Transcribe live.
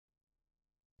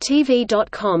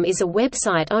TV.com is a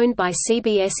website owned by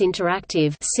CBS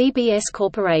Interactive (CBS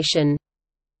Corporation).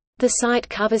 The site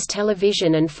covers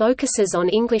television and focuses on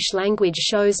English-language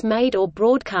shows made or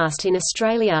broadcast in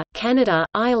Australia, Canada,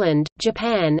 Ireland,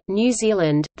 Japan, New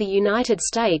Zealand, the United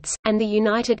States, and the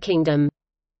United Kingdom.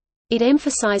 It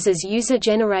emphasises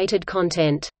user-generated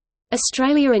content.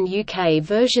 Australia and UK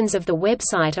versions of the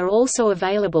website are also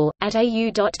available, at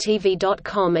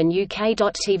au.tv.com and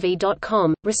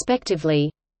uk.tv.com, respectively.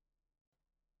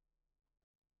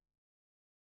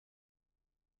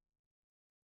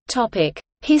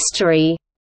 History.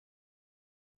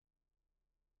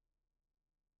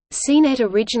 CNET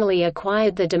originally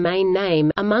acquired the domain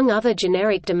name among other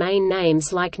generic domain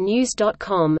names like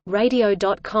news.com,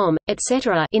 radio.com,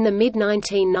 etc. in the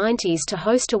mid-1990s to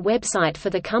host a website for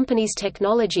the company's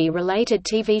technology-related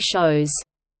TV shows.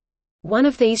 One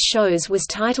of these shows was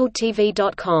titled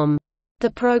TV.com. The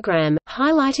program,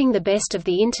 highlighting the best of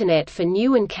the Internet for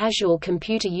new and casual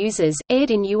computer users,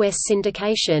 aired in U.S.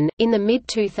 syndication. In the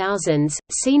mid-2000s,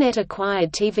 CNET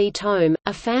acquired TV Tome,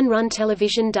 a fan-run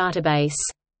television database.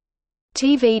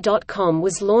 TV.com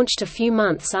was launched a few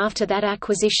months after that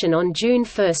acquisition on June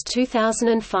 1,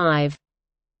 2005.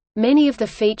 Many of the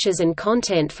features and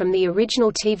content from the original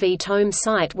TV Tome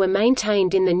site were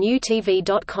maintained in the new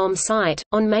TV.com site.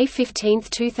 On May 15,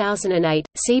 2008,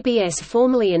 CBS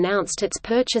formally announced its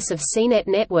purchase of CNET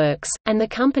Networks, and the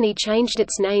company changed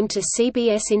its name to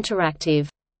CBS Interactive.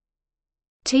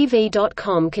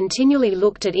 TV.com continually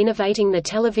looked at innovating the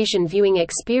television viewing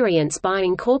experience by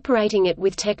incorporating it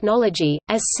with technology,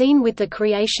 as seen with the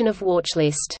creation of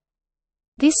WatchList.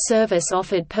 This service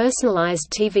offered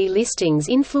personalized TV listings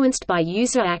influenced by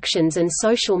user actions and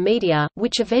social media,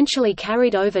 which eventually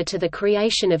carried over to the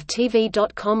creation of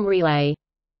TV.com Relay.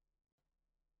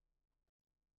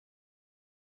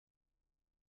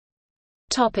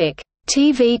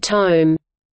 TV Tome.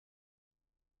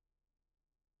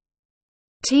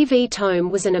 TV Tome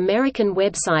was an American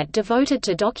website devoted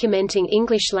to documenting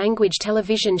English-language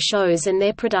television shows and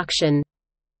their production.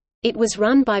 It was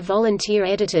run by volunteer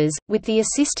editors, with the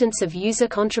assistance of user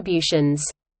contributions.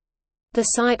 The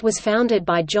site was founded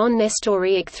by John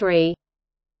Nestoriak III.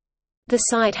 The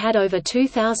site had over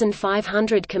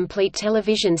 2,500 complete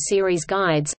television series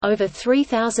guides, over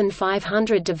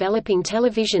 3,500 developing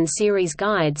television series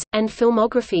guides, and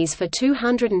filmographies for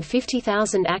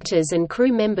 250,000 actors and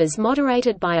crew members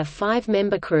moderated by a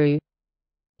 5-member crew.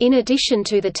 In addition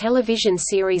to the television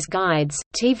series guides,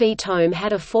 TV Tome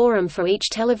had a forum for each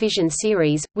television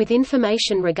series, with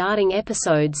information regarding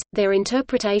episodes, their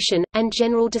interpretation, and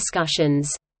general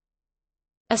discussions.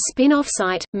 A spin-off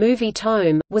site, Movie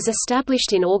Tome, was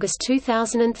established in August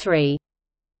 2003.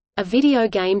 A video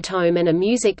game tome and a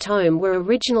music tome were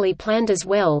originally planned as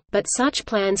well, but such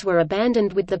plans were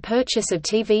abandoned with the purchase of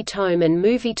TV Tome and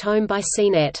Movie Tome by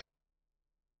CNET.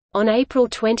 On April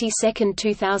 22,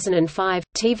 2005,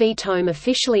 TV Tome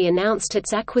officially announced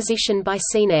its acquisition by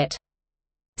CNET.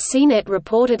 CNET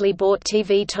reportedly bought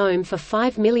TV Tome for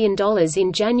 $5 million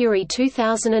in January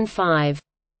 2005.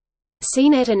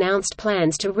 CNET announced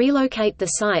plans to relocate the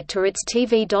site to its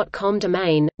TV.com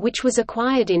domain, which was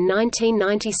acquired in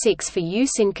 1996 for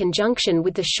use in conjunction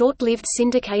with the short-lived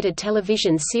syndicated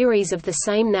television series of the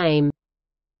same name.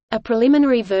 A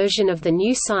preliminary version of the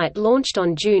new site launched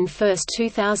on June 1,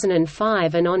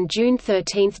 2005 and on June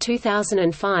 13,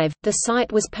 2005, the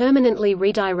site was permanently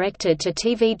redirected to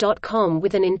TV.com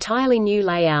with an entirely new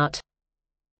layout.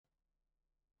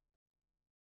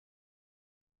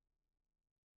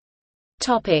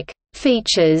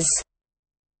 Features.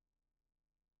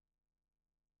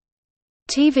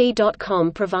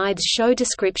 TV.com provides show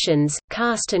descriptions,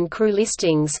 cast and crew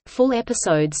listings, full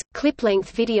episodes,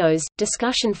 clip-length videos,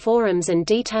 discussion forums and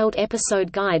detailed episode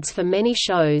guides for many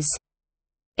shows.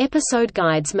 Episode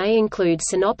guides may include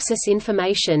synopsis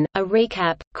information, a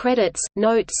recap, credits,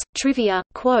 notes, trivia,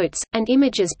 quotes, and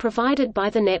images provided by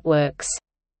the networks.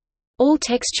 All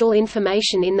textual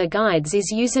information in the guides is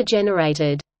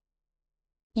user-generated.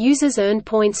 Users earn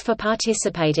points for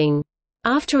participating.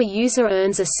 After a user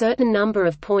earns a certain number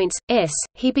of points,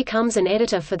 he becomes an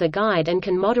editor for the guide and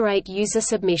can moderate user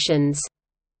submissions.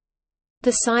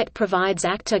 The site provides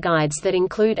actor guides that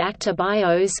include actor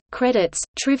bios, credits,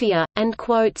 trivia, and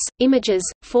quotes, images,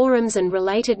 forums and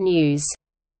related news.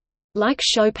 Like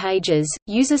show pages,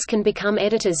 users can become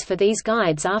editors for these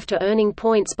guides after earning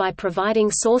points by providing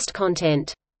sourced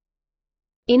content.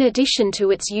 In addition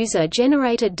to its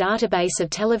user-generated database of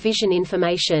television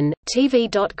information,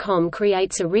 TV.com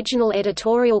creates original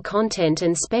editorial content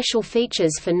and special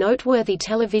features for noteworthy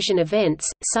television events,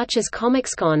 such as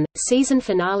ComicsCon, season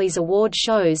finales, award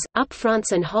shows,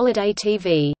 upfronts and holiday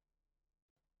TV.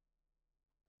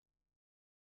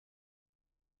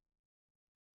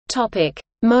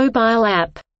 Mobile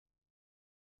app.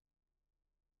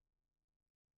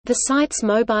 The site's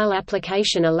mobile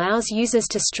application allows users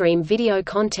to stream video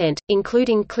content,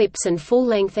 including clips and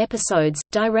full-length episodes,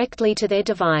 directly to their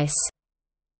device.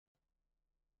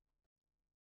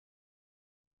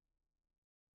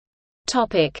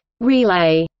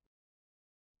 Relay.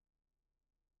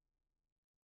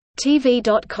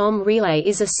 TV.com Relay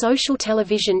is a social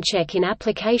television check-in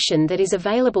application that is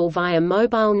available via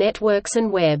mobile networks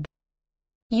and web.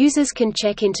 Users can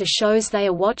check into shows they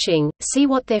are watching, see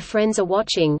what their friends are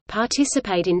watching,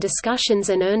 participate in discussions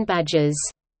and earn badges.